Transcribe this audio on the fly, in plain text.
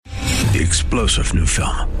The explosive new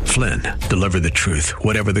film, Flynn, deliver the truth,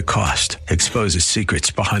 whatever the cost, exposes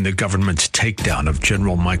secrets behind the government's takedown of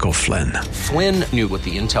General Michael Flynn. Flynn knew what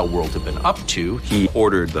the intel world had been up to. He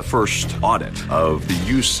ordered the first audit of the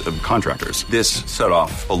use of contractors. This set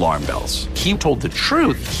off alarm bells. He told the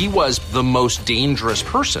truth. He was the most dangerous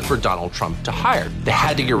person for Donald Trump to hire. They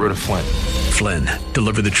had to get rid of Flynn. Flynn,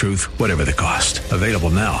 deliver the truth, whatever the cost. Available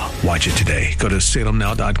now. Watch it today. Go to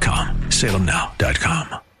salemnow.com.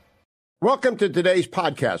 salemnow.com. Welcome to today's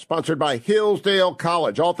podcast, sponsored by Hillsdale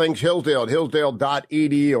College. All things Hillsdale at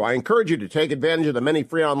hillsdale.edu. I encourage you to take advantage of the many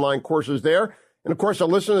free online courses there. And, of course, to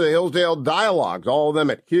listen to the Hillsdale Dialogues, all of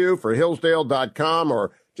them at hugh4hillsdale.com,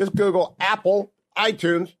 or just Google Apple,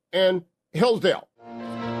 iTunes, and Hillsdale.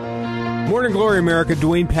 Morning Glory, America.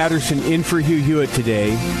 Dwayne Patterson in for Hugh Hewitt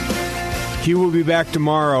today. Hugh will be back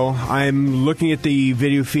tomorrow. I'm looking at the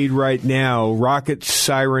video feed right now. Rocket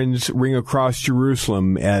sirens ring across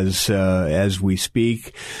Jerusalem as we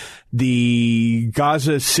speak. The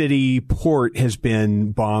Gaza City port has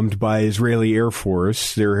been bombed by Israeli Air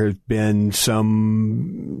Force. There have been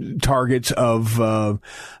some targets of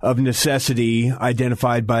necessity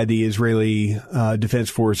identified by the Israeli Defense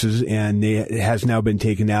Forces, and it has now been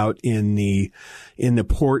taken out in the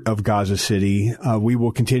port of Gaza City. We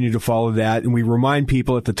will continue to follow that, and we remind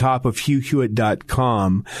people at the top of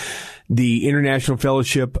HughHewitt.com, the International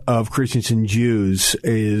Fellowship of Christians and Jews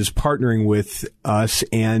is partnering with us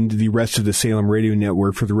and the rest of the Salem Radio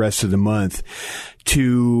Network for the rest of the month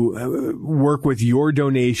to work with your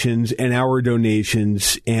donations and our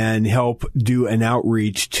donations and help do an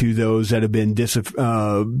outreach to those that have been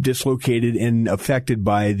dislocated and affected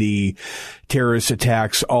by the terrorist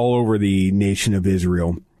attacks all over the nation of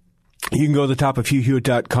Israel. You can go to the top of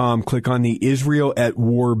HughHewitt.com, click on the Israel at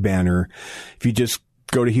War banner. If you just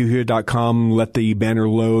go to HughHewitt.com, let the banner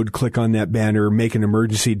load, click on that banner, make an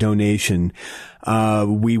emergency donation.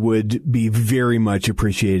 We would be very much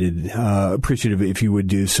appreciative if you would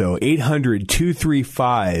do so.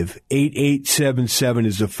 800-235-8877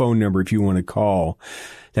 is the phone number if you want to call.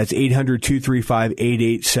 That's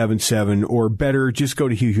 800-235-8877, or better, just go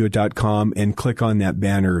to HughHewitt.com and click on that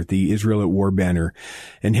banner, the Israel at War banner,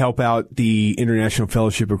 and help out the International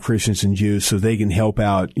Fellowship of Christians and Jews so they can help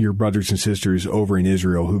out your brothers and sisters over in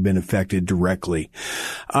Israel who've been affected directly.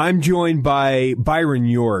 I'm joined by Byron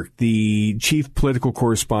York, the chief political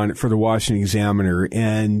correspondent for the Washington Examiner,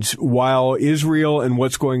 and while Israel and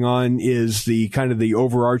what's going on is the kind of the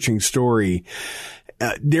overarching story,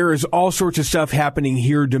 there is all sorts of stuff happening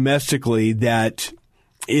here domestically that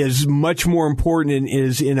is much more important and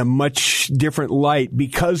is in a much different light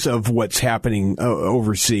because of what's happening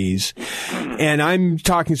overseas. And I'm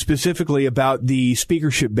talking specifically about the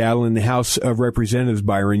speakership battle in the House of Representatives,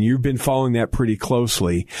 Byron. You've been following that pretty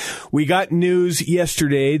closely. We got news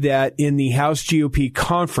yesterday that in the House GOP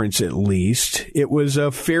conference, at least, it was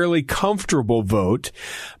a fairly comfortable vote,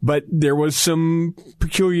 but there was some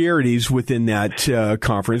peculiarities within that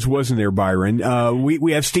conference, wasn't there, Byron?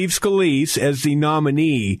 We have Steve Scalise as the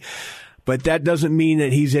nominee, but that doesn't mean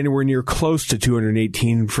that he's anywhere near close to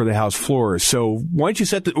 218 for the House floor. So why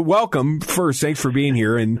don't you welcome first, thanks for being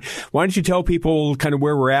here, and why don't you tell people kind of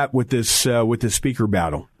where we're at with this speaker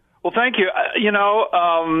battle? Well, thank you.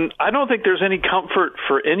 I don't think there's any comfort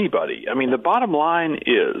for anybody. I mean, the bottom line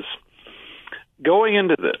is, going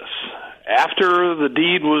into this, after the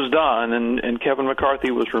deed was done and Kevin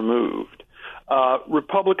McCarthy was removed,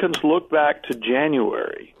 Republicans looked back to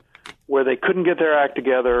January, where they couldn't get their act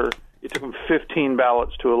together. It took them 15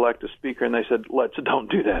 ballots to elect a speaker, and they said,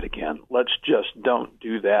 don't do that again. Let's just don't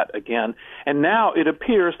do that again. And now it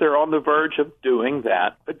appears they're on the verge of doing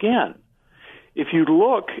that again. If you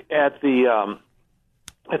look at the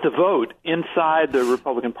vote inside the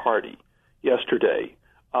Republican Party yesterday,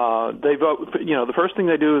 they vote. The first thing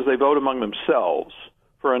they do is they vote among themselves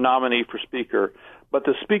for a nominee for speaker. But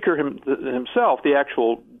the speaker himself, the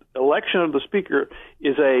actual election of the speaker,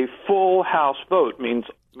 is a full House vote, meaning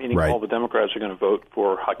right. All the Democrats are going to vote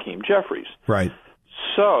for Hakeem Jeffries. Right.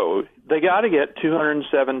 So they got to get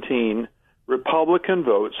 217 Republican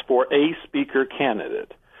votes for a speaker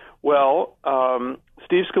candidate. Well,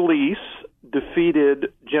 Steve Scalise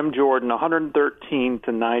defeated Jim Jordan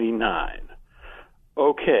 113-99.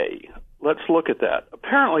 Okay, let's look at that.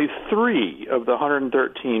 Apparently 3 of the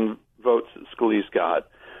 113 votes that Scalise got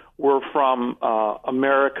were from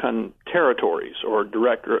American territories or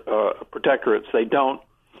protectorates. They don't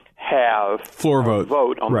have floor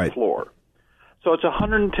vote on right. the floor. So it's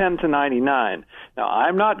 110-99. Now,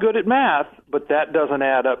 I'm not good at math, but that doesn't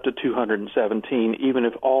add up to 217, even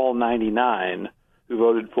if all 99 who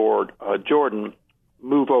voted for Jordan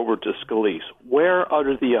move over to Scalise. Where are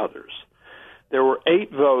the others? There were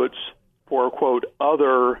 8 votes for, quote,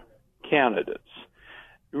 other candidates.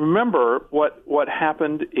 Remember what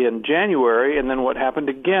happened in January and then what happened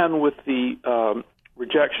again with the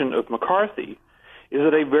rejection of McCarthy is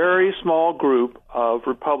that a very small group of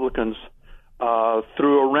Republicans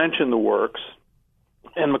threw a wrench in the works,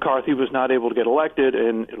 and McCarthy was not able to get elected,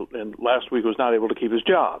 and last week was not able to keep his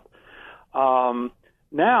job.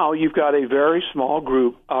 Now you've got a very small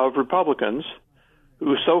group of Republicans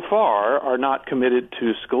who so far are not committed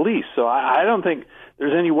to Scalise. So I don't think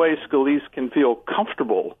there's any way Scalise can feel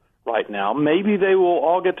comfortable right now. Maybe they will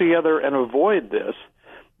all get together and avoid this,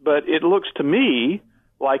 but it looks to me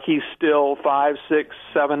like he's still 5, 6,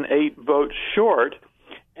 7, 8 votes short,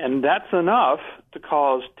 and that's enough to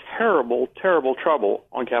cause terrible, terrible trouble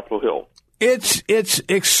on Capitol Hill. It's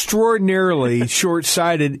extraordinarily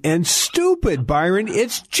short-sighted and stupid, Byron.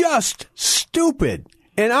 It's just stupid.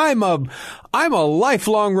 And I'm a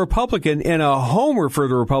lifelong Republican and a homer for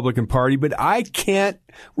the Republican Party, but I can't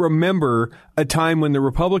remember a time when the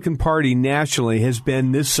Republican Party nationally has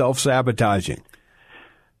been this self-sabotaging.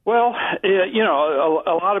 Well,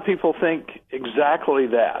 a lot of people think exactly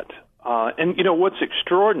that. And, what's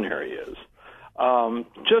extraordinary is,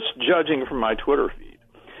 just judging from my Twitter feed,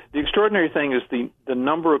 the extraordinary thing is the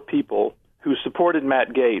number of people who supported Matt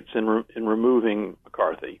Gaetz in removing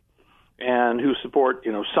McCarthy and who support,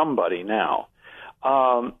 somebody now,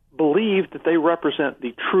 believe that they represent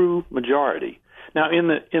the true majority. Now, in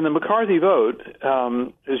the McCarthy vote,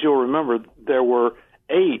 as you'll remember, there were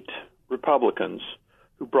 8 Republicans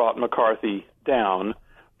who brought McCarthy down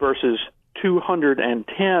versus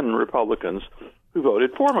 210 Republicans who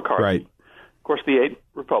voted for McCarthy. Right. Of course, the 8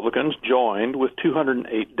 Republicans joined with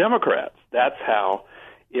 208 Democrats. That's how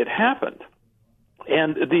it happened.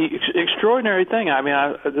 And the extraordinary thing,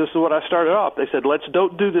 this is what I started off. They said, let's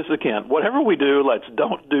don't do this again. Whatever we do, let's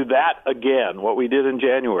don't do that again, what we did in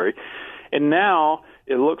January. And now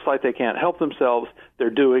it looks like they can't help themselves.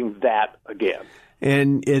 They're doing that again.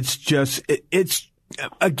 And it's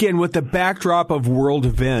again, with the backdrop of world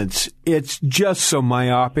events, it's just so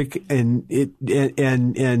myopic and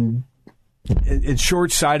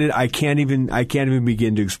short-sighted. I can't even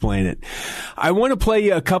begin to explain it. I want to play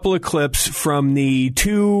you a couple of clips from the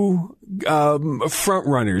 2 front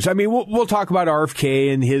runners. I mean, we'll talk about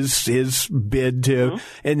RFK and his bid to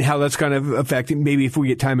and how that's going to affect it. Maybe if we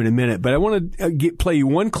get time in a minute. But I want to play you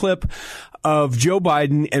one clip of Joe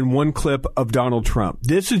Biden and one clip of Donald Trump.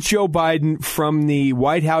 This is Joe Biden from the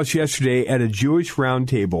White House yesterday at a Jewish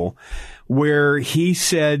roundtable, where he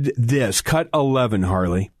said this. Cut 11,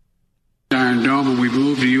 Harley. Iron Dome, and we've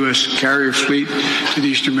moved the U.S. carrier fleet to the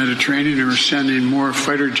Eastern Mediterranean, and we're sending more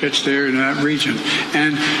fighter jets there in that region,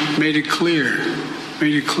 and made it clear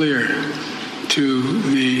to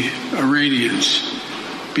the Iranians,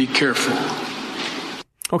 be careful.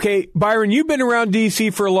 Okay, Byron, you've been around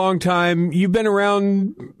D.C. for a long time. You've been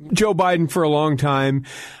around Joe Biden for a long time.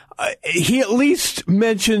 He at least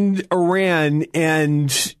mentioned Iran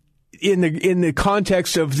and in the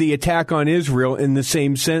context of the attack on Israel in the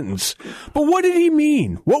same sentence. But what did he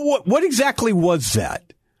mean? What exactly was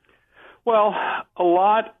that? Well, a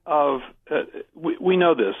lot of we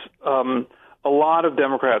know this. A lot of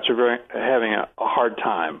Democrats are having a hard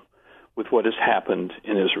time with what has happened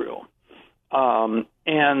in Israel,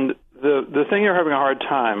 and the thing they're having a hard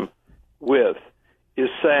time with is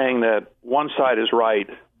saying that one side is right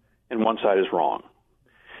and one side is wrong.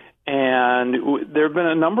 And there have been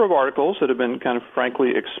a number of articles that have been kind of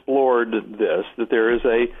frankly explored that there is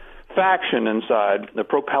a faction inside, the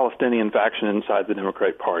pro-Palestinian faction inside the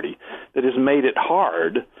Democratic Party that has made it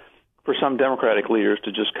hard for some Democratic leaders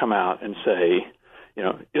to just come out and say,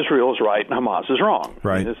 Israel is right and Hamas is wrong.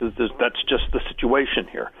 Right. That's just the situation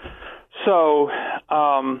here. So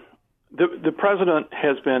the president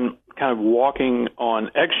has been kind of walking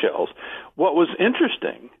on eggshells. What was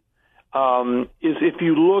interesting is if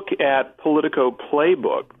you look at Politico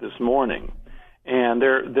Playbook this morning, and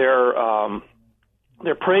they're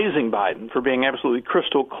praising Biden for being absolutely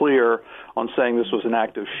crystal clear on saying this was an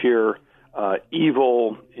act of sheer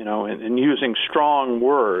evil, and using strong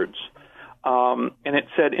words. And it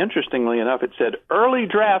said, interestingly enough, it said early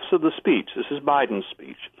drafts of the speech. This is Biden's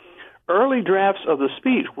speech. Early drafts of the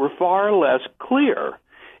speech were far less clear.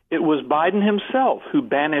 It was Biden himself who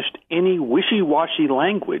banished any wishy-washy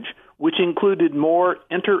language, which included more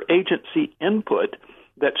interagency input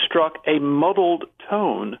that struck a muddled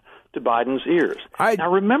tone to Biden's ears.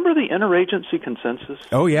 Now, remember the interagency consensus?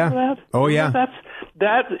 Oh, yeah. Remember that? Oh, yeah.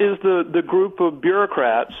 That is the group of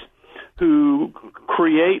bureaucrats who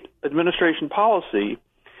create administration policy,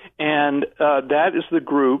 And that is the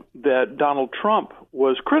group that Donald Trump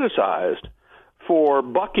was criticized for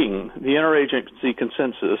bucking the interagency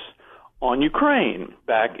consensus on Ukraine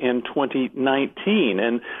back in 2019.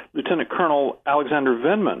 And Lieutenant Colonel Alexander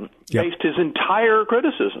Vindman based his entire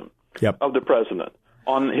criticism of the president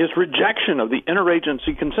on his rejection of the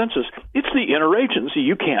interagency consensus. It's the interagency.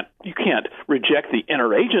 You can't reject the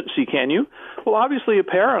interagency, can you? Well, obviously,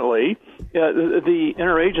 apparently, the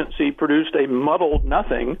interagency produced a muddled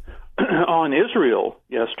nothing on Israel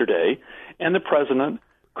yesterday, and the president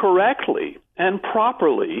correctly and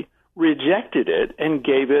properly rejected it and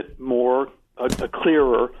gave it a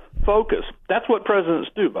clearer focus. That's what presidents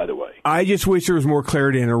do, by the way. I just wish there was more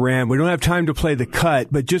clarity in Iran. We don't have time to play the cut,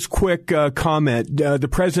 but just quick comment. The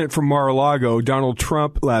president from Mar-a-Lago, Donald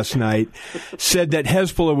Trump, last night said that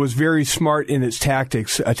Hezbollah was very smart in its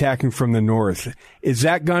tactics, attacking from the north. Is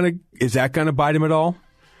that gonna bite him at all?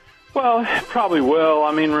 Well, it probably will.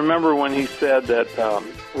 I mean, remember when he said that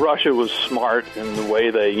Russia was smart in the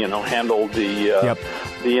way they, handled the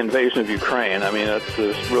invasion of Ukraine? I mean, that's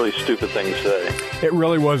a really stupid thing to say. It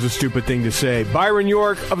really was a stupid thing to say. Byron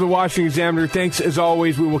York of the Washington Examiner, thanks as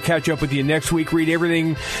always. We will catch up with you next week. Read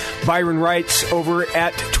everything Byron writes over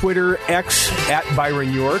at Twitter X at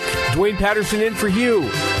Byron York. Dwayne Patterson in for Hugh.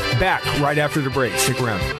 Back right after the break. Stick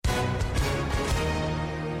around.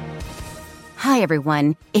 Hi,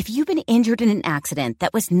 everyone. If you've been injured in an accident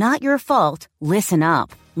that was not your fault, listen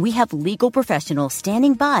up. We have legal professionals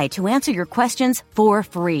standing by to answer your questions for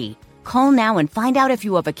free. Call now and find out if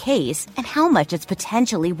you have a case and how much it's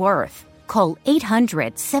potentially worth. Call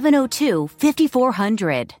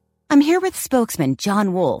 800-702-5400. I'm here with spokesman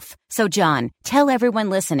John Wolf. So, John, tell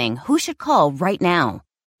everyone listening who should call right now.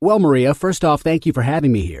 Well, Maria, first off, thank you for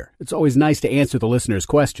having me here. It's always nice to answer the listeners'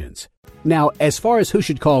 questions. Now, as far as who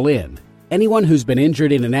should call in, anyone who's been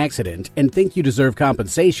injured in an accident and think you deserve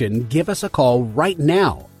compensation, give us a call right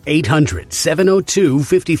now.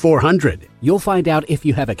 800-702-5400. You'll find out if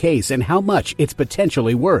you have a case and how much it's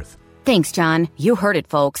potentially worth. Thanks, John. You heard it,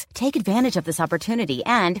 folks. Take advantage of this opportunity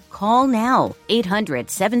and call now.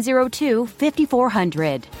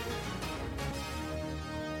 800-702-5400.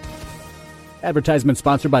 Advertisement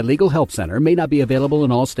sponsored by Legal Help Center. May not be available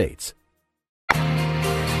in all states.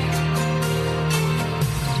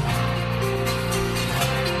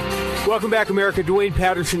 Welcome back, America. Dwayne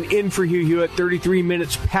Patterson in for Hugh Hewitt, 33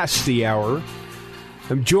 minutes past the hour.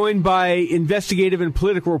 I'm joined by investigative and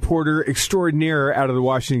political reporter extraordinaire out of the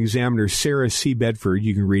Washington Examiner, Sarah C. Bedford.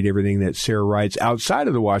 You can read everything that Sarah writes outside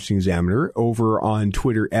of the Washington Examiner over on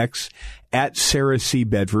Twitter X at Sarah C.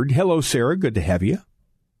 Bedford. Hello, Sarah. Good to have you.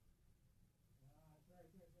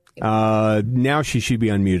 Now she should be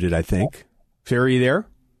unmuted, I think. Sarah, are you there?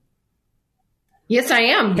 Yes, I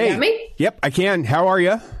am. Hey. You got me? Yep, I can. How are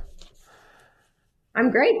you? I'm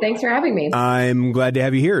great. Thanks for having me. I'm glad to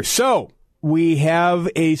have you here. So we have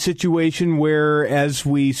a situation where, as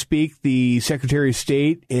we speak, the Secretary of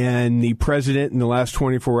State and the President in the last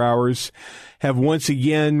 24 hours have once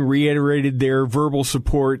again reiterated their verbal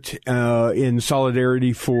support in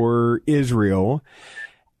solidarity for Israel.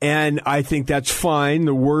 And I think that's fine.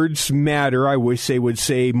 The words matter. I wish they would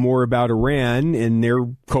say more about Iran and their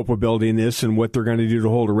culpability in this and what they're going to do to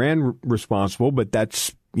hold Iran responsible, but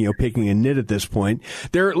that's picking a nit at this point.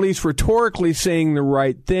 They're at least rhetorically saying the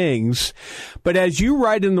right things. But as you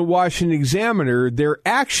write in the Washington Examiner, their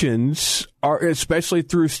actions are, especially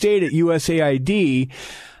through state at USAID,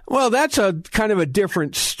 well, that's a kind of a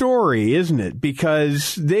different story, isn't it?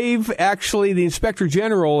 Because the Inspector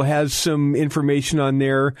General has some information on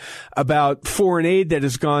there about foreign aid that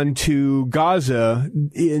has gone to Gaza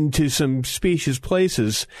into some specious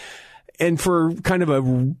places, and for kind of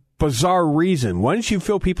a bizarre reason. Why don't you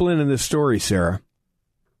fill people in on this story, Sarah?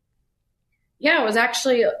 Yeah, it was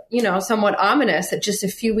actually, somewhat ominous that just a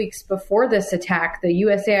few weeks before this attack, the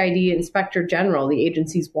USAID Inspector General, the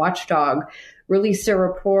agency's watchdog, released a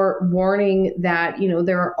report warning that,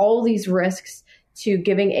 there are all these risks to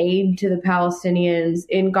giving aid to the Palestinians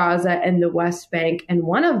in Gaza and the West Bank. And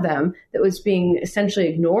one of them that was being essentially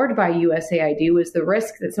ignored by USAID was the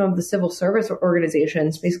risk that some of the civil service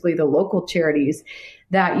organizations, basically the local charities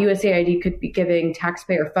that USAID could be giving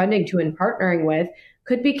taxpayer funding to and partnering with,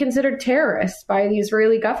 could be considered terrorists by the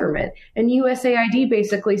Israeli government. And USAID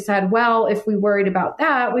basically said, well, if we worried about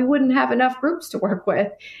that, we wouldn't have enough groups to work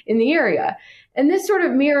with in the area. And this sort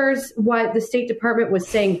of mirrors what the State Department was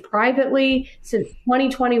saying privately since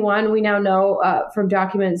 2021. We now know from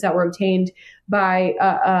documents that were obtained by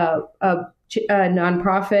a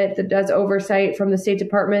nonprofit that does oversight from the State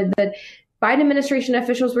Department that Biden administration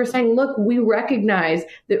officials were saying, look, we recognize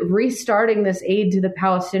that restarting this aid to the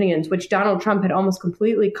Palestinians, which Donald Trump had almost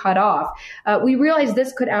completely cut off, we realize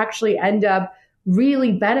this could actually end up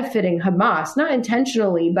really benefiting Hamas, not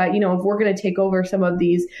intentionally, but, if we're going to take over some of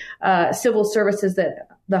these civil services that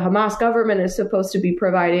the Hamas government is supposed to be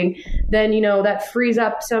providing, then, that frees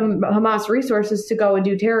up some Hamas resources to go and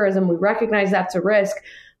do terrorism. We recognize that's a risk,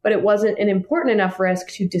 but it wasn't an important enough risk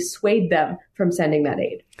to dissuade them from sending that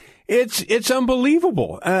aid. It's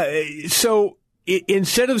unbelievable. So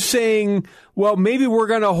instead of saying, well, maybe we're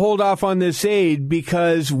going to hold off on this aid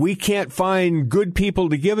because we can't find good people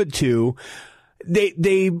to give it to,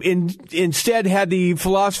 They instead had the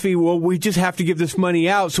philosophy, well, we just have to give this money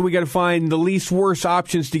out, so we got to find the least worst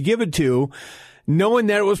options to give it to, knowing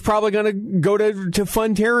that it was probably going to go to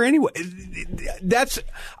fund terror anyway.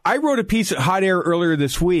 I wrote a piece at Hot Air earlier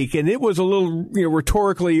this week, and it was a little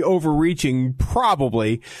rhetorically overreaching,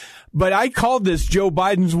 probably. But I called this Joe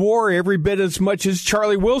Biden's war every bit as much as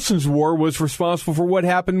Charlie Wilson's war was responsible for what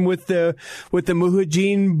happened with the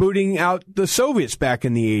Mujahideen booting out the Soviets back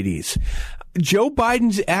in the 80s. Joe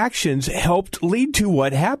Biden's actions helped lead to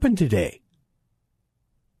what happened today.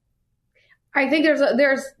 I think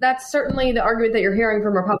that's certainly the argument that you're hearing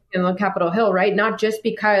from Republicans on Capitol Hill, right? Not just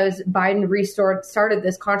because Biden started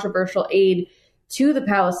this controversial aid to the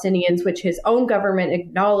Palestinians, which his own government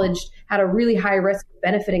acknowledged had a really high risk of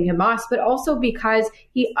benefiting Hamas, but also because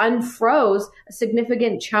he unfroze a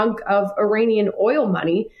significant chunk of Iranian oil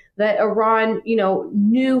money that Iran,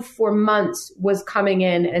 knew for months was coming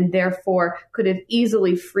in, and therefore could have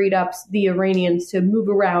easily freed up the Iranians to move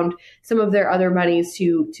around some of their other monies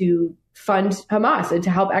to fund Hamas and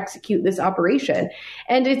to help execute this operation.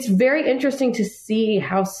 And it's very interesting to see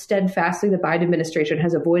how steadfastly the Biden administration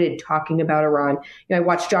has avoided talking about Iran. I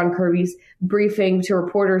watched John Kirby's briefing to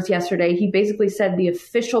reporters yesterday. He basically said the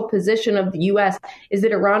official position of the U.S. is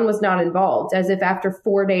that Iran was not involved, as if after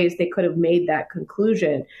 4 days they could have made that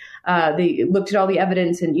conclusion. They looked at all the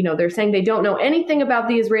evidence and, they're saying they don't know anything about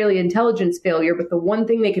the Israeli intelligence failure, but the one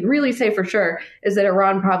thing they can really say for sure is that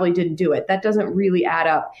Iran probably didn't do it. That doesn't really add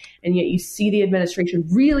up. And yet you see the administration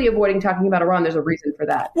really avoiding talking about Iran. There's a reason for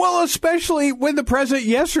that. Well, especially when the president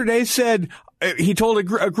yesterday said, he told a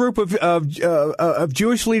group of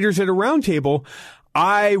Jewish leaders at a roundtable,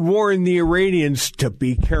 I warn the Iranians to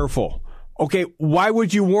be careful. Okay, why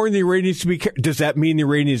would you warn the Iranians to be careful? Does that mean the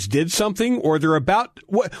Iranians did something, or they're about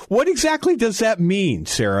what exactly does that mean,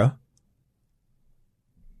 Sarah?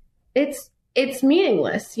 It's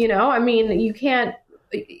meaningless, I mean, you can't.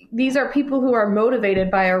 These are people who are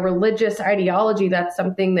motivated by a religious ideology. That's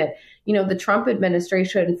something that the Trump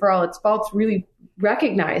administration, for all its faults, really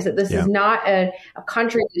recognize that this is not a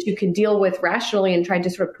country that you can deal with rationally and try to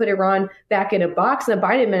sort of put Iran back in a box. And the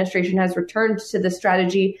Biden administration has returned to the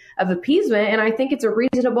strategy of appeasement. And I think it's a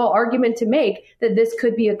reasonable argument to make that this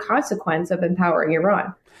could be a consequence of empowering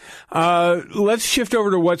Iran. Let's shift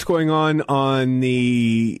over to what's going on in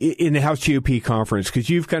the House GOP conference, because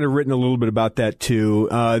you've kind of written a little bit about that too.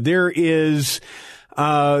 There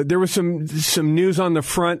was some news on the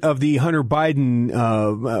front of the Hunter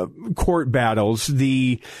Biden court battles.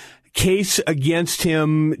 The case against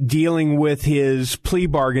him dealing with his plea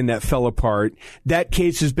bargain that fell apart. That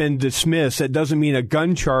case has been dismissed. That doesn't mean a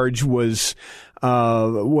gun charge was. Why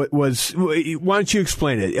don't you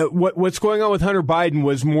explain it? What's going on with Hunter Biden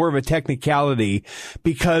was more of a technicality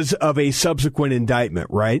because of a subsequent indictment,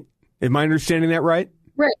 right? Am I understanding that right?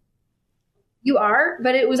 Right. You are,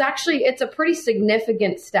 but it's a pretty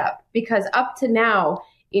significant step, because up to now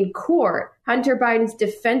in court, Hunter Biden's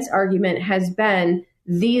defense argument has been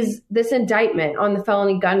this indictment on the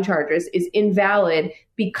felony gun charges is invalid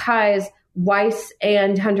because Weiss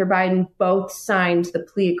and Hunter Biden both signed the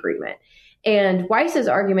plea agreement. And Weiss's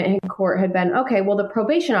argument in court had been, okay, well, the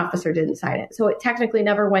probation officer didn't sign it, so it technically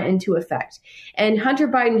never went into effect. And Hunter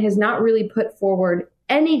Biden has not really put forward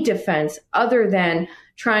any defense other than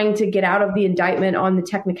trying to get out of the indictment on the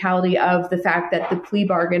technicality of the fact that the plea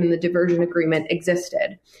bargain and the diversion agreement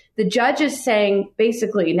existed. The judge is saying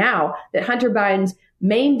basically now that Hunter Biden's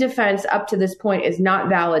main defense up to this point is not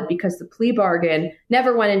valid because the plea bargain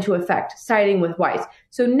never went into effect, siding with Weiss.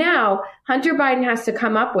 So now Hunter Biden has to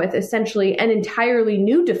come up with essentially an entirely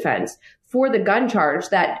new defense for the gun charge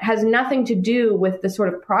that has nothing to do with the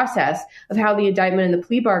sort of process of how the indictment and the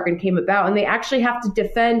plea bargain came about. And they actually have to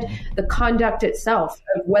defend the conduct itself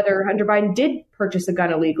of whether Hunter Biden did purchase a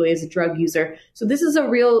gun illegally as a drug user. So this is a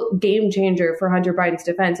real game changer for Hunter Biden's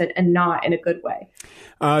defense, and not in a good way.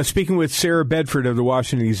 Speaking with Sarah Bedford of the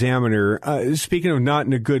Washington Examiner, speaking of not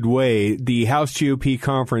in a good way, the House GOP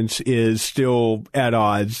conference is still at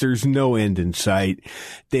odds. There's no end in sight.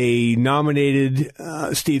 They nominated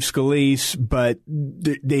Steve Scalise, but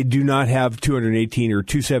they do not have 218 or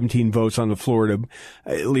 217 votes on the floor to,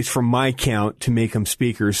 at least from my count, to make him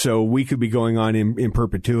speaker. So we could be going on in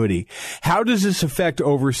perpetuity. How does this affect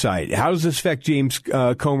oversight? How does this affect James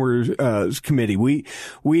Comer's committee?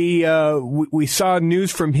 We saw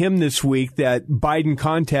news from him this week that Biden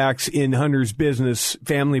contacts in Hunter's business,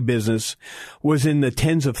 family business, was in the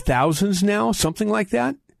tens of thousands now, something like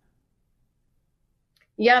that.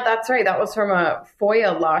 Yeah, that's right. That was from a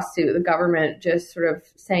FOIA lawsuit. The government just sort of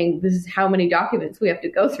saying this is how many documents we have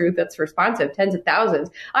to go through that's responsive, tens of thousands.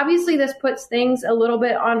 Obviously, this puts things a little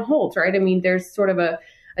bit on hold, right? I mean, there's sort of a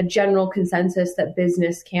general consensus that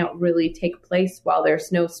business can't really take place while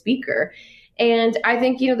there's no speaker. And I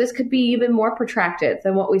think, this could be even more protracted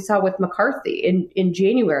than what we saw with McCarthy in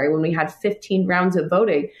January when we had 15 rounds of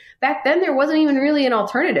voting. Back then, there wasn't even really an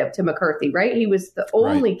alternative to McCarthy, right? He was the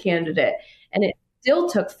only candidate, and it still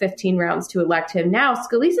took 15 rounds to elect him. Now,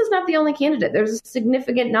 Scalise is not the only candidate. There's a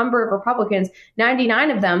significant number of Republicans,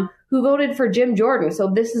 99 of them, who voted for Jim Jordan. So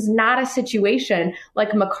this is not a situation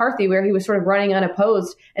like McCarthy where he was sort of running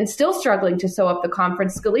unopposed and still struggling to sew up the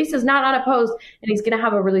conference. Scalise is not unopposed, and he's going to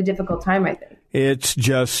have a really difficult time, I think. It's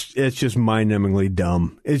just mind-numbingly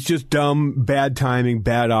dumb. It's just dumb, bad timing,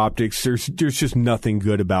 bad optics. There's just nothing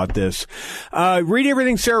good about this. Read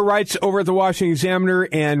everything Sarah writes over at the Washington Examiner,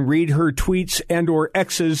 and read her tweets and or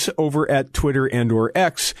X's over at Twitter and or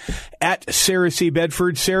X at Sarah C.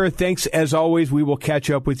 Bedford. Sarah, thanks as always. We will catch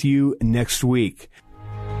up with you next week.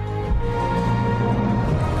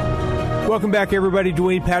 Welcome back, everybody.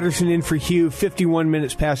 Dwayne Patterson in for Hugh, 51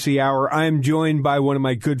 minutes past the hour. I am joined by one of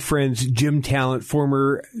my good friends, Jim Talent,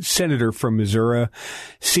 former senator from Missouri,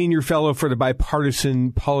 senior fellow for the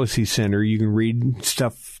Bipartisan Policy Center. You can read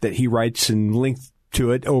stuff that he writes and link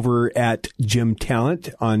to it over at Jim Talent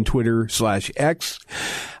on Twitter/X.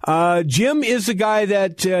 Jim is the guy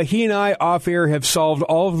that he and I off air have solved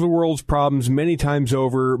all of the world's problems many times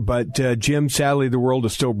over. But Jim, sadly, the world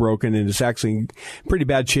is still broken and it's actually in pretty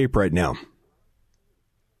bad shape right now.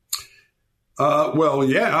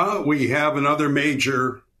 We have another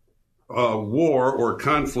major war or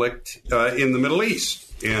conflict in the Middle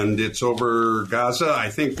East, and it's over Gaza. I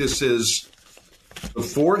think this is the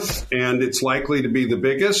fourth, and it's likely to be the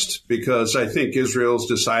biggest because I think Israel's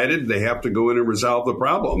decided they have to go in and resolve the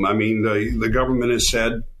problem. I mean, the government has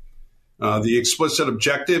said the explicit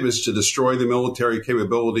objective is to destroy the military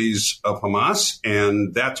capabilities of Hamas,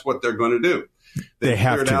 and that's what they're going to do. They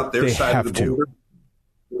have cleared out their side of the border.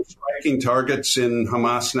 They're striking targets in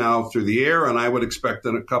Hamas now through the air, and I would expect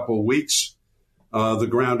in a couple of weeks the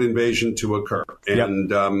ground invasion to occur.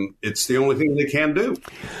 And it's the only thing they can do.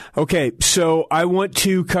 Okay, so I want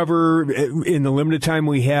to cover, in the limited time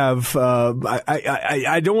we have,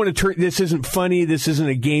 I don't want to turn, this isn't funny, this isn't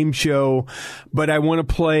a game show, but I want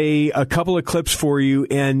to play a couple of clips for you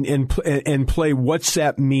and play What's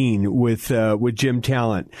That Mean with Jim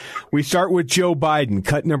Talent. We start with Joe Biden,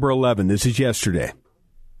 cut number 11. This is yesterday.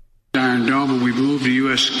 Iron Dome, and we moved the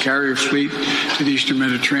U.S. carrier fleet to the Eastern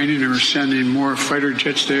Mediterranean, and we're sending more fighter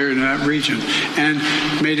jets there in that region, and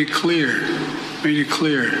made it clear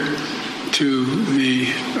to the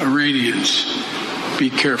Iranians, be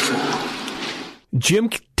careful. Jim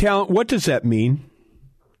Talent, what does that mean?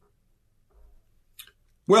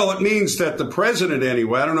 Well, it means that the president,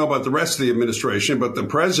 anyway, I don't know about the rest of the administration, but the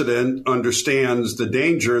president understands the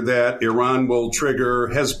danger that Iran will trigger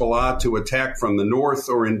Hezbollah to attack from the north,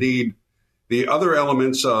 or indeed the other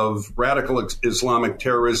elements of radical Islamic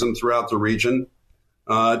terrorism throughout the region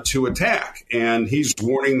to attack. And he's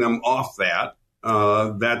warning them off that.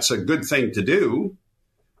 That's a good thing to do.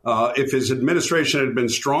 If his administration had been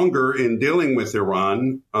stronger in dealing with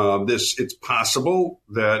Iran, it's possible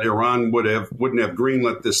that Iran wouldn't have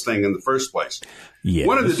greenlit this thing in the first place. Yes.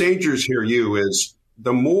 One of the dangers here, is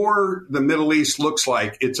the more the Middle East looks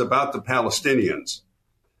like it's about the Palestinians,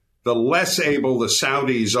 the less able the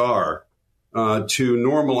Saudis are to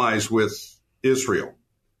normalize with Israel.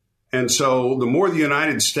 And so the more the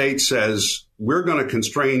United States says we're going to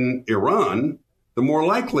constrain Iran, the more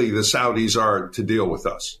likely the Saudis are to deal with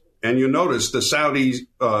us. And you notice the Saudis,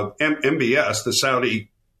 MBS, the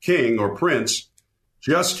Saudi king or prince,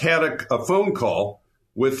 just had a phone call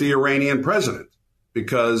with the Iranian president,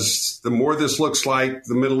 because the more this looks like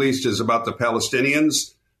the Middle East is about the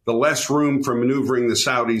Palestinians, the less room for maneuvering the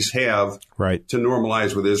Saudis have to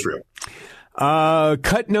normalize with Israel.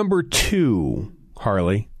 Cut number 2,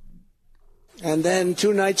 Harley. And then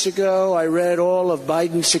 2 nights ago, I read all of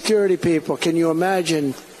Biden's security people. Can you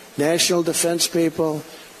imagine? National defense people.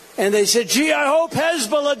 And they said, gee, I hope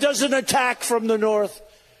Hezbollah doesn't attack from the north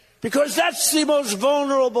because that's the most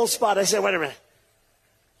vulnerable spot. I said, wait a minute.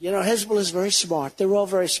 You know, Hezbollah is very smart. They're all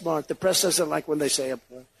very smart. The press doesn't like when they say it.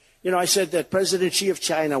 You know, I said that President Xi of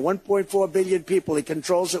China, 1.4 billion people, he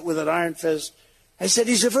controls it with an iron fist. I said,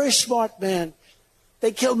 he's a very smart man.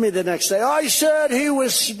 They killed me the next day. I said he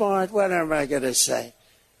was smart. What am I going to say?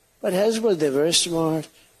 But Hezbollah, they're very smart.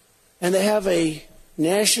 And they have a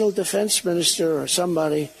national defense minister or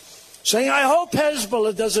somebody saying, I hope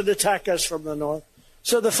Hezbollah doesn't attack us from the north.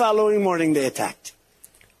 So the following morning they attacked.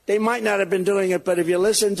 They might not have been doing it, but if you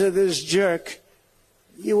listen to this jerk,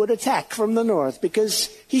 you would attack from the north because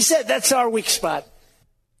he said that's our weak spot.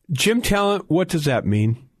 Jim Talent, what does that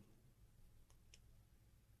mean?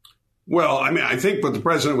 Well, I mean, I think what the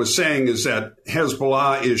president was saying is that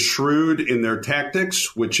Hezbollah is shrewd in their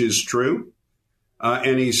tactics, which is true.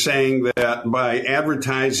 And he's saying that by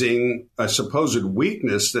advertising a supposed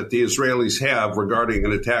weakness that the Israelis have regarding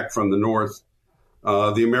an attack from the north,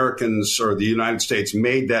 the Americans or the United States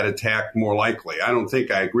made that attack more likely. I don't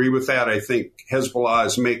think I agree with that. I think Hezbollah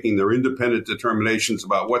is making their independent determinations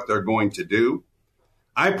about what they're going to do.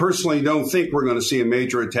 I personally don't think we're going to see a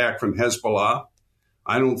major attack from Hezbollah.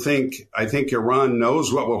 I think Iran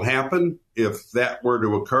knows what will happen if that were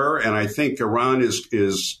to occur. And I think Iran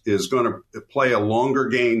is going to play a longer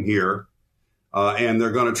game here. And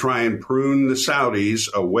they're going to try and prune the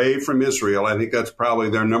Saudis away from Israel. I think that's probably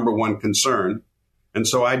their number one concern. And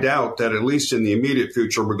so I doubt that at least in the immediate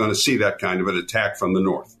future, we're going to see that kind of an attack from the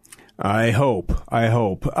north. I hope.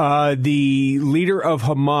 The leader of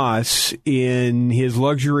Hamas in his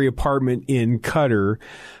luxury apartment in Qatar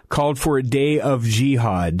called for a day of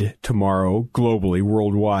jihad tomorrow, globally,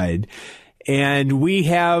 worldwide. And we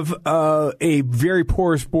have a very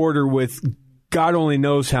porous border with God only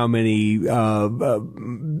knows how many bad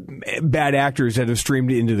actors that have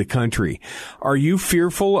streamed into the country. Are you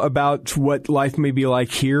fearful about what life may be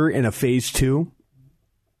like here in a phase 2?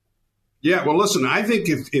 Yeah, well, listen, I think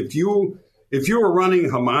if you were running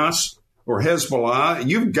Hamas or Hezbollah,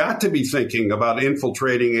 you've got to be thinking about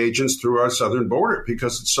infiltrating agents through our southern border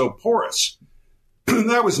because it's so porous.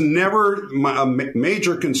 That was never a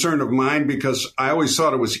major concern of mine because I always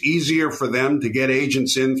thought it was easier for them to get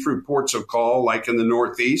agents in through ports of call, like in the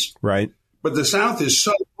Northeast. Right. But the South is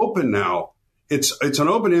so open now. It's an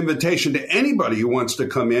open invitation to anybody who wants to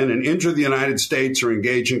come in and injure the United States or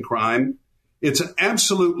engage in crime. It's an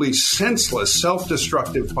absolutely senseless,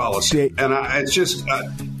 self-destructive policy, and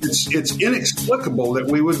it's inexplicable that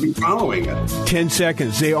we would be following it. 10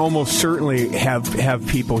 seconds. They almost certainly have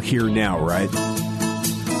people here now, right?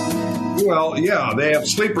 Well, yeah, they have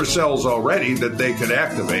sleeper cells already that they could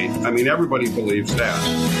activate. I mean, everybody believes that.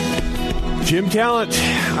 Jim Talent,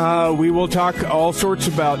 we will talk all sorts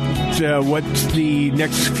about what the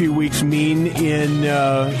next few weeks mean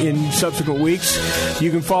in subsequent weeks.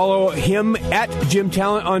 You can follow him at Jim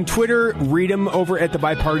Talent on Twitter. Read him over at the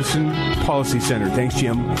Bipartisan Policy Center. Thanks,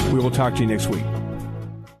 Jim. We will talk to you next week.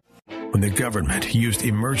 When the government used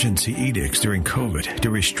emergency edicts during COVID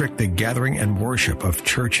to restrict the gathering and worship of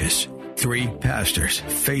churches, 3 pastors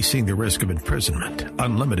facing the risk of imprisonment,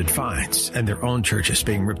 unlimited fines, and their own churches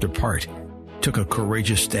being ripped apart took a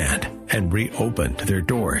courageous stand and reopened their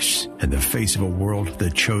doors in the face of a world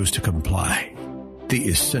that chose to comply. The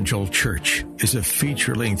Essential Church is a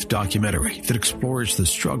feature-length documentary that explores the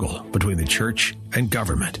struggle between the church and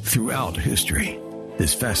government throughout history.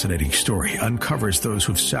 This fascinating story uncovers those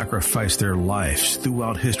who've sacrificed their lives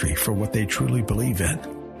throughout history for what they truly believe in.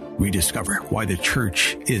 We discover why the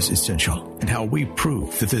church is essential and how we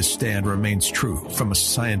prove that this stand remains true from a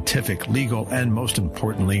scientific, legal, and most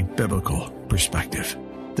importantly, biblical perspective.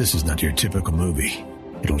 This is not your typical movie.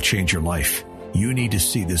 It'll change your life. You need to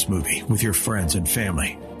see this movie with your friends and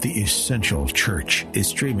family. The Essential Church is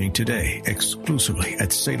streaming today exclusively at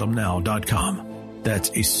salemnow.com.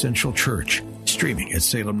 That's Essential Church, streaming at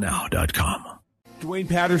salemnow.com. Dwayne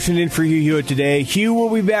Patterson in for Hugh Hewitt today. Hugh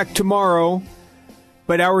will be back tomorrow.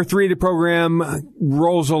 But hour 3 of the program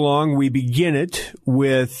rolls along. We begin it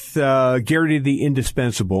with Garrity the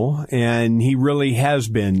Indispensable, and he really has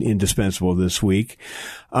been indispensable this week.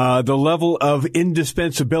 The level of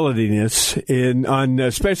indispensabilityness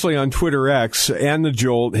especially on Twitter X and the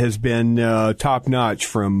Jolt has been top notch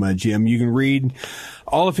from Jim. You can read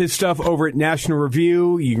all of his stuff over at National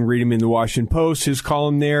Review. You can read him in the Washington Post, his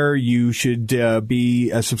column there. You should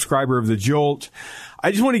be a subscriber of the Jolt. I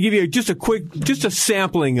just want to give you just a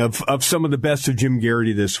sampling of some of the best of Jim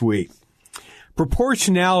Garrity this week.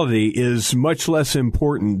 proportionality is much less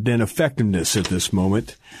important than effectiveness at this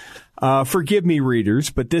moment. Forgive me, readers,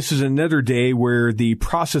 but this is another day where the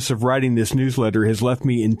process of writing this newsletter has left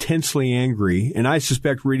me intensely angry, and I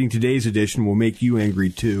suspect reading today's edition will make you angry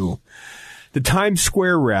too. The Times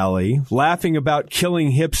Square rally, laughing about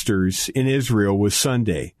killing hipsters in Israel, was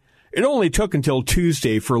Sunday. It only took until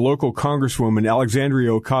Tuesday for local Congresswoman Alexandria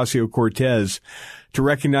Ocasio-Cortez to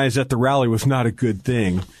recognize that the rally was not a good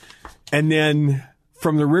thing. And then,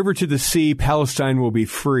 from the river to the sea, Palestine will be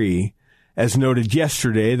free. As noted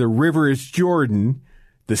yesterday, the river is Jordan,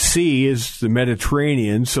 the sea is the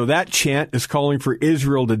Mediterranean, so that chant is calling for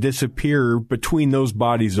Israel to disappear between those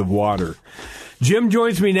bodies of water. Jim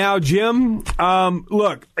joins me now. Jim,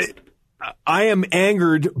 look, I am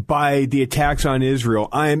angered by the attacks on Israel.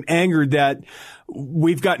 I am angered that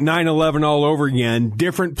we've got 9/11 all over again,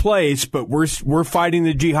 different place, but we're fighting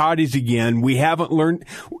the jihadis again. We haven't learned,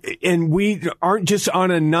 and we aren't just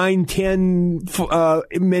on a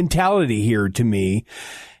 9/10 mentality here. To me,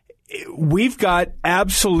 we've got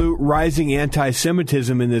absolute rising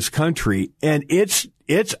anti-Semitism in this country, and it's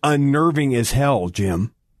unnerving as hell,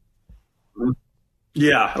 Jim.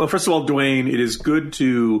 Yeah. Well, first of all, Dwayne, it is good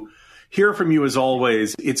to hear from you as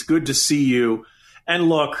always. It's good to see you. And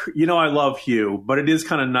look, you know I love Hugh, but it is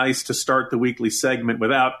kind of nice to start the weekly segment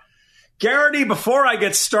without Garrity. Before I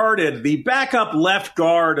get started, the backup left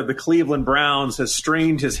guard of the Cleveland Browns has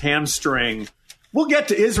strained his hamstring. We'll get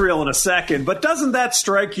to Israel in a second, but doesn't that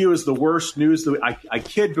strike you as the worst news? I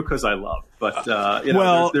kid because I love, but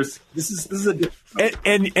this is a different.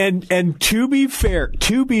 And to be fair,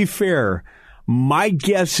 my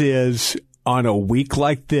guess is, on a week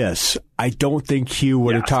like this, I don't think Hugh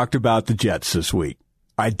would have talked about the Jets this week.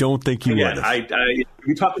 I don't think he would have.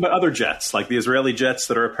 You talked about other jets, like the Israeli jets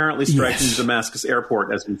that are apparently striking Damascus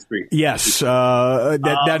Airport as we speak. Yes,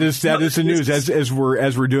 that is the news as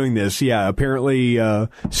we're doing this. Yeah, apparently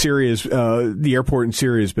Syria's the airport in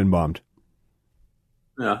Syria has been bombed.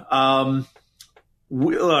 Yeah.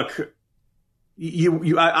 Look,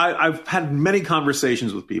 I've had many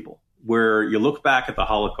conversations with people where you look back at the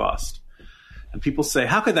Holocaust and people say,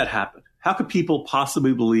 how could that happen? How could people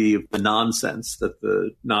possibly believe the nonsense that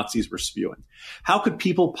the Nazis were spewing? How could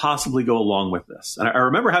people possibly go along with this? And I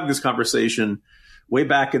remember having this conversation way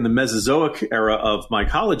back in the Mesozoic era of my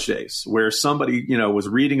college days, where somebody, was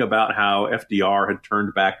reading about how FDR had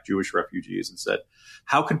turned back Jewish refugees and said,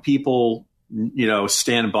 how could people,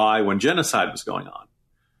 stand by when genocide was going on?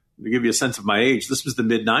 To give you a sense of my age, this was the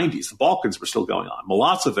mid-'90s. The Balkans were still going on.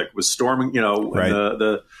 Milosevic was storming, right.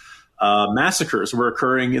 the massacres were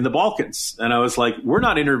occurring in the Balkans. And I was like, we're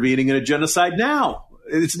not intervening in a genocide now.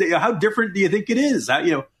 How different do you think it is?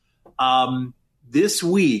 This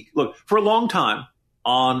week, look, for a long time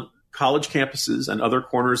on college campuses and other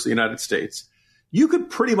corners of the United States, you could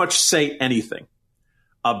pretty much say anything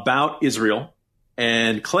about Israel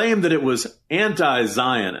and claim that it was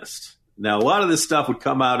anti-Zionist. Now, a lot of this stuff would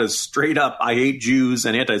come out as straight up, I hate Jews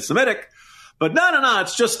and anti-Semitic. But no,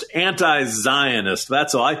 it's just anti-Zionist.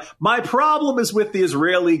 That's all. My problem is with the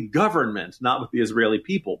Israeli government, not with the Israeli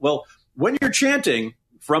people. Well, when you're chanting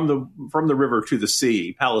from the river to the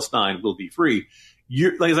sea, Palestine will be free,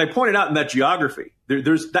 as I pointed out in that geography,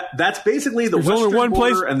 that's basically the western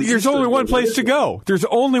border. And there's only one place to go. There's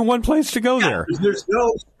only one place to go there. There's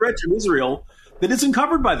no stretch of Israel that isn't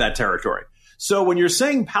covered by that territory. So when you're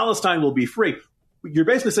saying Palestine will be free, you're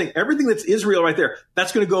basically saying everything that's Israel right there,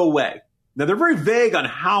 that's going to go away. Now, they're very vague on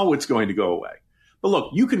how it's going to go away. But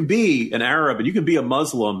look, you can be an Arab and you can be a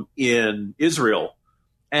Muslim in Israel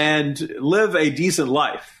and live a decent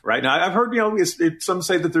life, right? Now, I've heard, some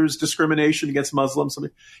say that there's discrimination against Muslims.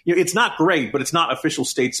 It's not great, but it's not official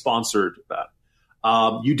state-sponsored.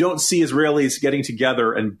 You don't see Israelis getting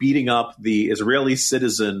together and beating up the Israeli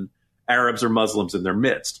citizen Arabs or Muslims in their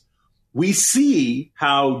midst. We see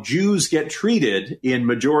how Jews get treated in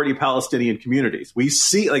majority Palestinian communities. We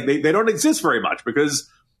see they don't exist very much because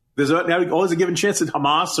there's always a given chance that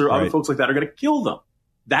Hamas or other folks like that are going to kill them.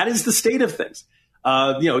 That is the state of things.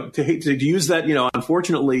 To use that,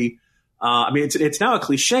 unfortunately, it's now a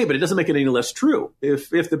cliche, but it doesn't make it any less true. If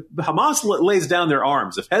the Hamas lays down their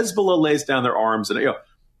arms, if Hezbollah lays down their arms, and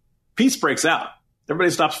peace breaks out,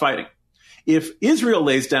 everybody stops fighting. If Israel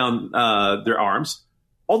lays down their arms,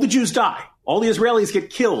 all the Jews die. All the Israelis get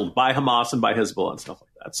killed by Hamas and by Hezbollah and stuff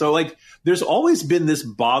like that. So, there's always been this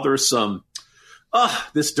bothersome,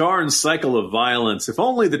 this darn cycle of violence. If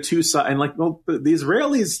only the two sides, and the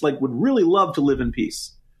Israelis would really love to live in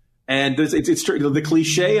peace. And it's the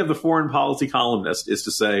cliche of the foreign policy columnist is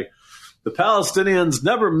to say, the Palestinians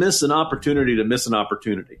never miss an opportunity to miss an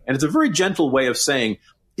opportunity. And it's a very gentle way of saying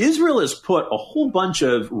Israel has put a whole bunch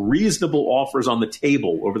of reasonable offers on the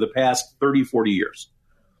table over the past 30, 40 years.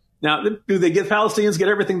 Now, do they get Palestinians get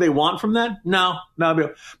everything they want from that? No.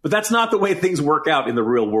 But that's not the way things work out in the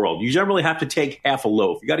real world. You generally have to take half a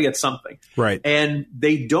loaf. You got to get something. Right. And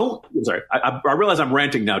they don't. Sorry, I realize I'm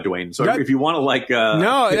ranting now, Dwayne. So if you want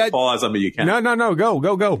to hit pause on me, you can. No.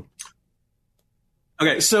 Go.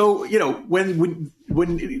 Okay. So,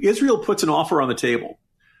 when Israel puts an offer on the table,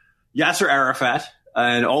 Yasser Arafat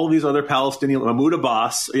and all of these other Palestinian, Mahmoud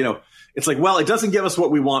Abbas, it's like, well, it doesn't give us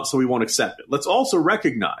what we want, so we won't accept it. Let's also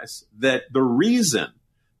recognize that the reason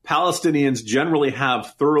Palestinians generally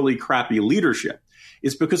have thoroughly crappy leadership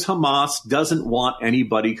is because Hamas doesn't want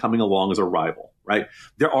anybody coming along as a rival, right?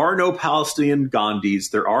 There are no Palestinian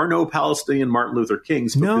Gandhis. There are no Palestinian Martin Luther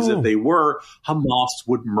Kings, because if they were, Hamas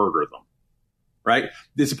would murder them. Right?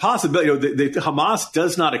 There's a possibility, the Hamas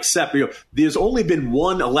does not accept, there's only been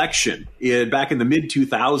one election back in the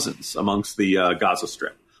mid-2000s amongst the Gaza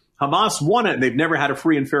Strip. Hamas won it, and they've never had a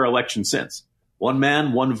free and fair election since. One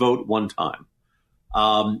man, one vote, one time.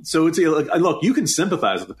 So it's look, you can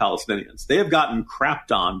sympathize with the Palestinians. They have gotten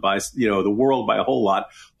crapped on by the world by a whole lot.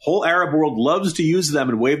 Whole Arab world loves to use them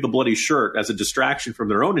and wave the bloody shirt as a distraction from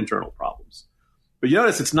their own internal problems. But you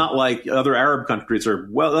notice it's not like other Arab countries are,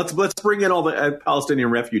 well, let's bring in all the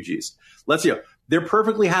Palestinian refugees. They're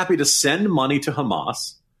perfectly happy to send money to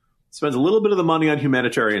Hamas, spends a little bit of the money on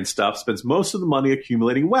humanitarian stuff, spends most of the money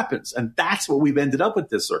accumulating weapons. And that's what we've ended up with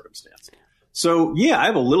this circumstance. So, yeah, I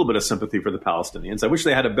have a little bit of sympathy for the Palestinians. I wish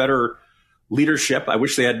they had a better leadership. I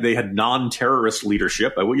wish they had non-terrorist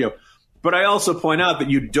leadership. But I also point out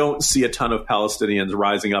that you don't see a ton of Palestinians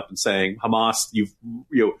rising up and saying, Hamas,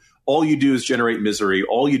 all you do is generate misery.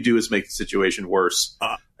 All you do is make the situation worse.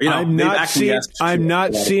 I'm not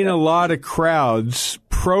seeing a lot of crowds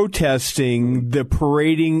protesting the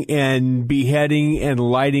parading and beheading and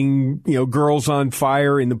lighting, girls on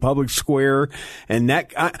fire in the public square. And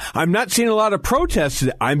that I'm not seeing a lot of protests.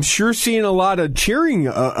 I'm sure seeing a lot of cheering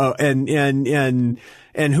and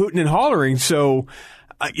hooting and hollering. So,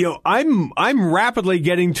 I'm rapidly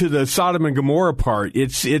getting to the Sodom and Gomorrah part.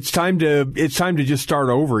 It's time to just start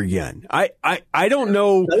over again. I don't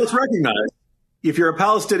know. Now let's recognize, if you're a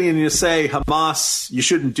Palestinian and you say, Hamas, you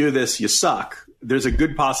shouldn't do this, you suck, there's a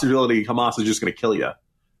good possibility Hamas is just going to kill you.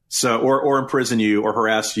 So, or imprison you, or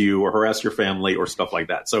harass your family, or stuff like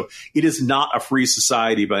that. So it is not a free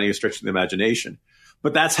society by any stretch of the imagination.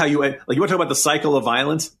 But that's how you want to talk about the cycle of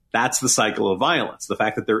violence? That's the cycle of violence. The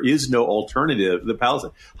fact that there is no alternative.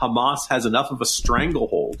 Hamas has enough of a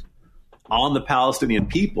stranglehold on the Palestinian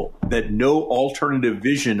people that no alternative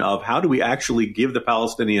vision of how do we actually give the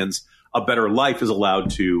Palestinians a better life is allowed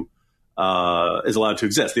to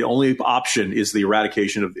exist. The only option is the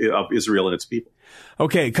eradication of Israel and its people.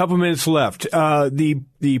 Okay, a couple minutes left.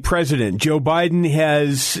 The president, Joe Biden,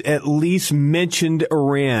 has at least mentioned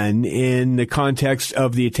Iran in the context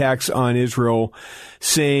of the attacks on Israel,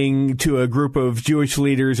 saying to a group of Jewish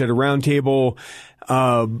leaders at a roundtable,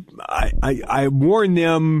 I warn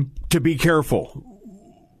them to be careful.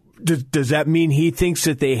 Does that mean he thinks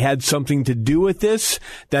that they had something to do with this,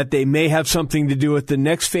 that they may have something to do with the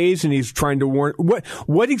next phase, and he's trying to warn?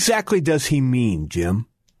 What exactly does he mean, Jim?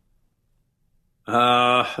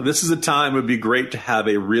 This is a time it would be great to have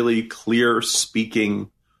a really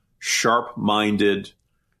clear-speaking, sharp-minded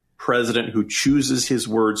president who chooses his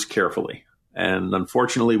words carefully. And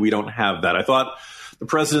unfortunately, we don't have that. I thought the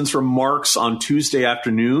president's remarks on Tuesday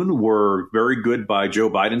afternoon were very good by Joe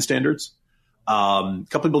Biden standards. A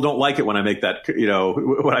couple people don't like it when I make that,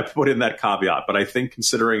 when I put in that caveat. But I think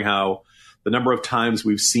considering how the number of times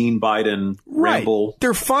we've seen Biden ramble.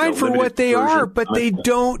 They're fine for what they are, but they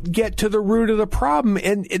don't get to the root of the problem.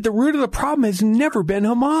 And the root of the problem has never been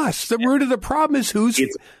Hamas. The root of the problem is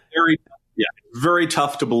It's very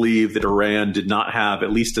tough to believe that Iran did not have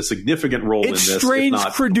at least a significant role in this. It strains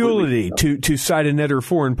credulity to cite another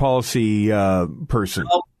foreign policy person.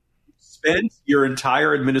 Well, spend your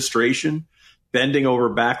entire administration bending over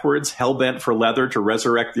backwards, hell-bent for leather to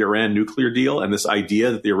resurrect the Iran nuclear deal, and this idea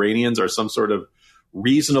that the Iranians are some sort of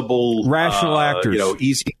reasonable, rational actors,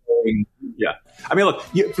 easygoing. Yeah, I mean, look,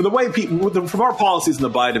 for the way from our policies in the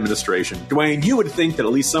Biden administration, Dwayne, you would think that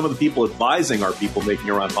at least some of the people advising our people making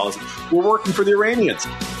Iran policy were working for the Iranians.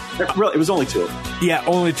 It was only two of them. Yeah,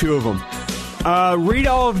 only two of them. Read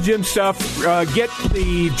all of Jim's stuff. Get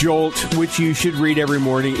the Jolt, which you should read every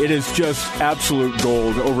morning. It is just absolute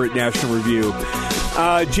gold over at National Review.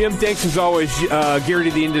 Jim, thanks as always.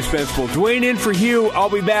 Garrity the Indispensable. Dwayne in for Hugh. I'll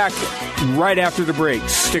be back right after the break.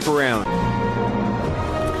 Stick around.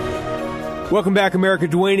 Welcome back, America.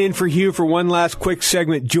 Dwayne in for Hugh for one last quick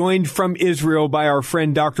segment, joined from Israel by our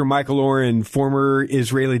friend Dr. Michael Oren, former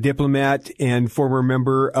Israeli diplomat and former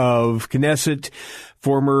member of Knesset,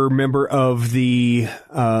 former member of the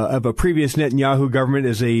of a previous Netanyahu government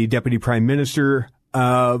as a deputy prime minister.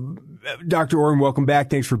 Dr. Oren, welcome back.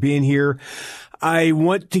 Thanks for being here. I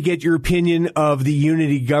want to get your opinion of the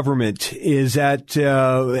unity government. Is that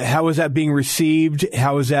how is that being received?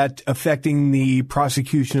 How is that affecting the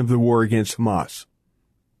prosecution of the war against Hamas?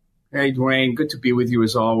 Hey, Dwayne, good to be with you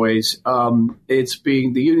as always. The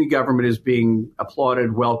unity government is being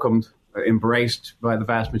applauded, welcomed, embraced by the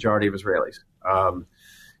vast majority of Israelis.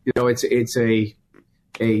 It's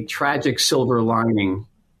a tragic silver lining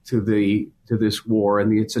to this war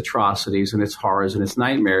and its atrocities and its horrors and its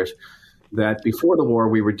nightmares. That before the war,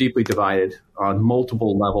 we were deeply divided on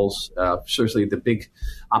multiple levels. Certainly the big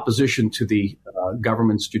opposition to the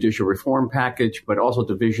government's judicial reform package, but also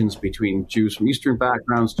divisions between Jews from Eastern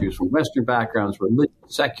backgrounds, Jews from Western backgrounds, religious,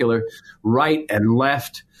 secular, right and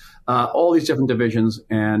left, all these different divisions.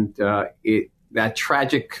 And that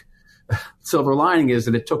tragic silver lining is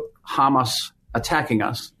that it took Hamas attacking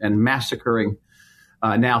us and massacring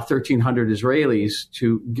now 1,300 Israelis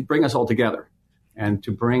to bring us all together. And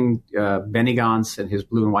to bring Benny Gantz and his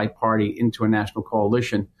blue and white party into a national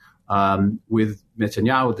coalition with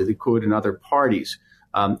Netanyahu, the Likud, and other parties.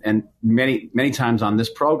 And many times on this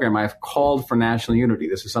program, I have called for national unity.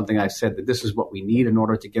 This is something I've said that this is what we need in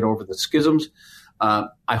order to get over the schisms.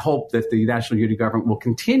 I hope that the national unity government will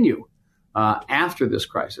continue after this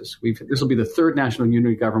crisis. This will be the third national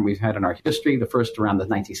unity government we've had in our history. The first around the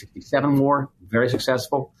 1967 war, very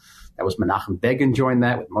successful. That was Menachem Begin joined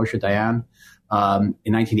that with Moshe Dayan.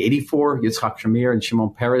 In 1984, Yitzhak Shamir and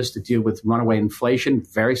Shimon Peres to deal with runaway inflation,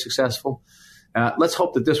 very successful. Let's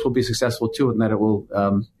hope that this will be successful too, and that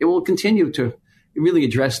it will continue to really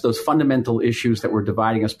address those fundamental issues that were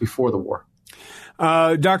dividing us before the war.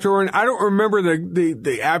 Dr. Oren, I don't remember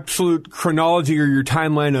the absolute chronology or your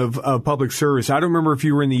timeline of public service. I don't remember if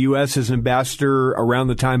you were in the U.S. as an ambassador around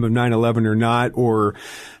the time of 9/11 or not, or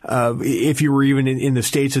if you were even in the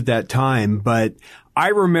States at that time. But I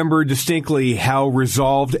remember distinctly how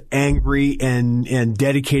resolved, angry, and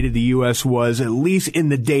dedicated the U.S. was, at least in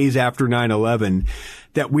the days after 9/11,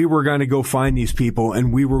 that we were going to go find these people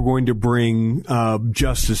and we were going to bring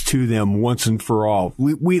justice to them once and for all.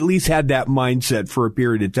 We at least had that mindset for a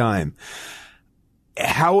period of time.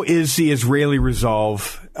 How is the Israeli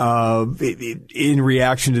resolve in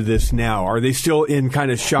reaction to this now? Are they still in kind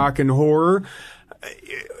of shock and horror?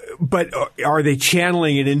 But are they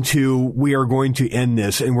channeling it into, we are going to end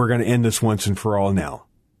this and we're going to end this once and for all now?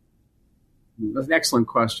 That's an excellent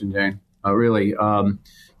question, Jane. Really.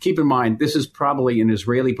 Keep in mind, this is probably in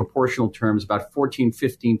Israeli proportional terms about 14,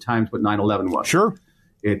 15 times what 9/11 was. Sure.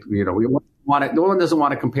 No one doesn't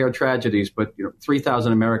want to compare tragedies, but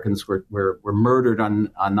 3,000 Americans were murdered on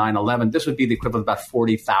 9/11. This would be the equivalent of about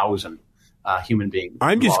 40,000 human beings.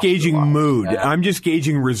 I'm just gauging mood. I'm just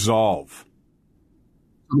gauging resolve.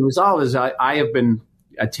 The resolve is I have been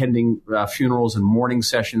attending funerals and mourning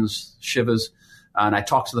sessions, shivas, and I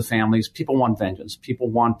talk to the families. People want vengeance. People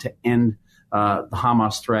want to end the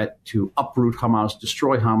Hamas threat, to uproot Hamas,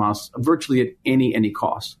 destroy Hamas, virtually at any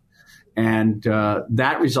cost. And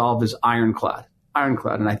that resolve is ironclad. And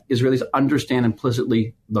Israelis understand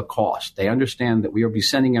implicitly the cost. They understand that we will be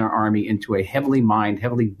sending our army into a heavily mined,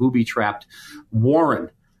 heavily booby-trapped warren,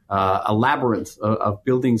 a labyrinth of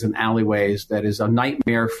buildings and alleyways that is a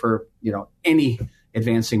nightmare for any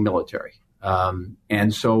advancing military.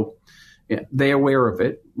 And so they're aware of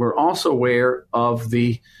it. We're also aware of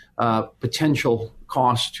the potential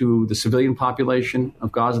cost to the civilian population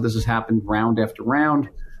of Gaza. This has happened round after round.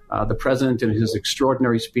 The president, in his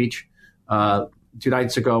extraordinary speech 2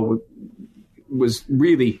 nights ago, was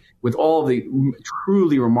really, with all the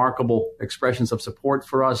truly remarkable expressions of support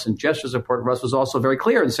for us and gestures of support for us, was also very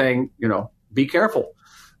clear in saying, be careful.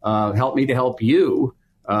 Help me to help you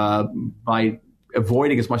by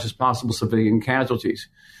avoiding as much as possible civilian casualties.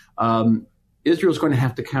 Israel is going to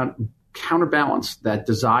have to counterbalance that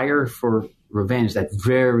desire for revenge, that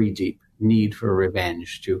very deep need for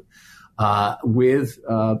revenge, with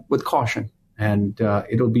caution. And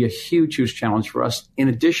it'll be a huge, huge challenge for us. In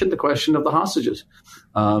addition, the question of the hostages.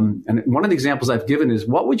 And one of the examples I've given is,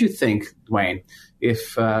 what would you think, Dwayne,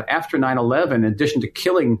 if after 9/11, in addition to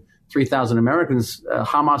killing 3,000 Americans,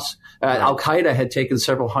 Hamas, Al-Qaeda had taken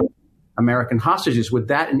several hundred American hostages? Would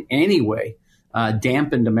that in any way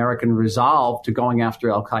dampened American resolve to going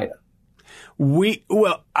after Al-Qaeda?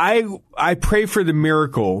 I pray for the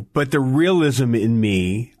miracle, but the realism in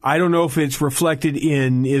me, I don't know if it's reflected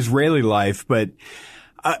in Israeli life, but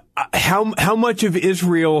how much of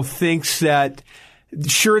Israel thinks that,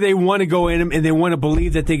 sure, they want to go in and they want to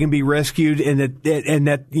believe that they can be rescued and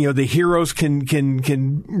that the heroes can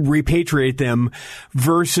repatriate them,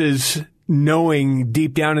 versus knowing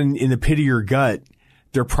deep down in the pit of your gut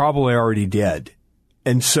they're probably already dead,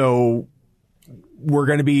 and so we're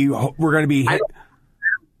going to be.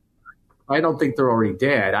 I don't think they're already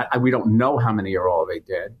dead. We don't know how many are already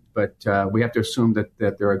dead, but we have to assume that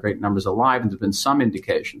there are great numbers alive, and there's been some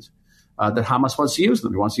indications that Hamas wants to use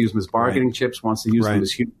them. He wants to use them as bargaining chips, wants to use them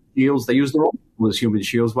as human shields. They use their own as human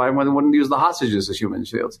shields. Why they wouldn't use the hostages as human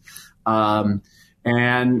shields?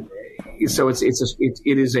 And so it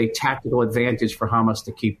is a tactical advantage for Hamas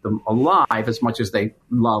to keep them alive as much as they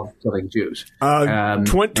love killing Jews.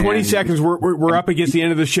 20 seconds. We're up against the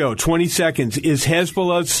end of the show. 20 seconds. Is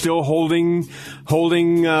Hezbollah still holding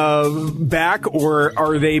back, or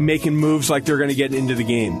are they making moves like they're going to get into the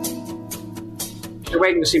game? They're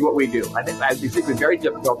waiting to see what we do. I think it's very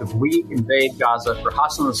difficult if we invade Gaza for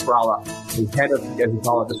Hassan Nasrallah, the head of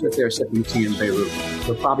Hezbollah, to sit there sipping tea in Beirut.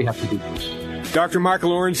 We'll probably have to do this. Dr.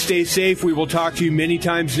 Michael Oren, stay safe. We will talk to you many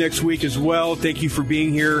times next week as well. Thank you for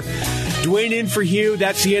being here. Dwayne in for Hugh.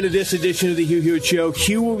 That's the end of this edition of the Hugh Hewitt Show.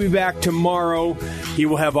 Hugh will be back tomorrow. He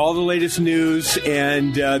will have all the latest news,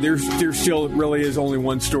 and there still really is only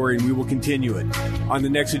one story, and we will continue it on the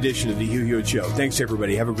next edition of the Hugh Hewitt Show. Thanks,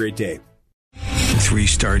 everybody. Have a great day.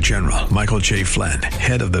 3-star General Michael J. Flynn,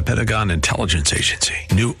 head of the Pentagon Intelligence Agency,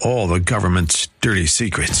 knew all the government's dirty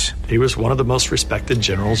secrets. He was one of the most respected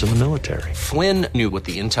generals in the military. Flynn knew what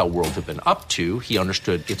the intel world had been up to. He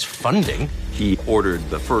understood its funding. He ordered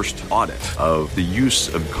the first audit of the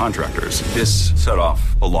use of contractors. This set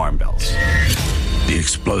off alarm bells. The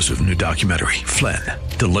explosive new documentary, Flynn,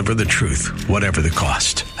 Deliver the Truth, Whatever the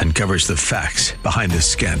Cost, uncovers the facts behind this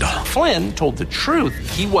scandal. Flynn told the truth.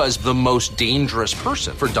 He was the most dangerous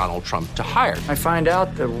person for Donald Trump to hire. I find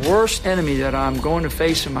out the worst enemy that I'm going to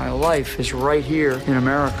face in my life is right here in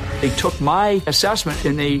America. They took my assessment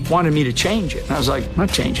and they wanted me to change it. And I was like, I'm not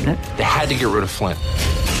changing it. They had to get rid of Flynn.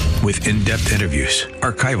 With in-depth interviews,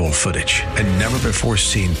 archival footage, and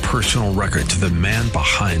never-before-seen personal records of the man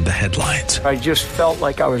behind the headlines. I just felt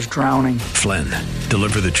like I was drowning. Flynn,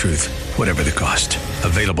 Deliver the Truth, Whatever the Cost.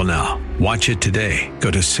 Available now. Watch it today.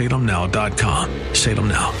 Go to salemnow.com.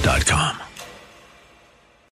 salemnow.com.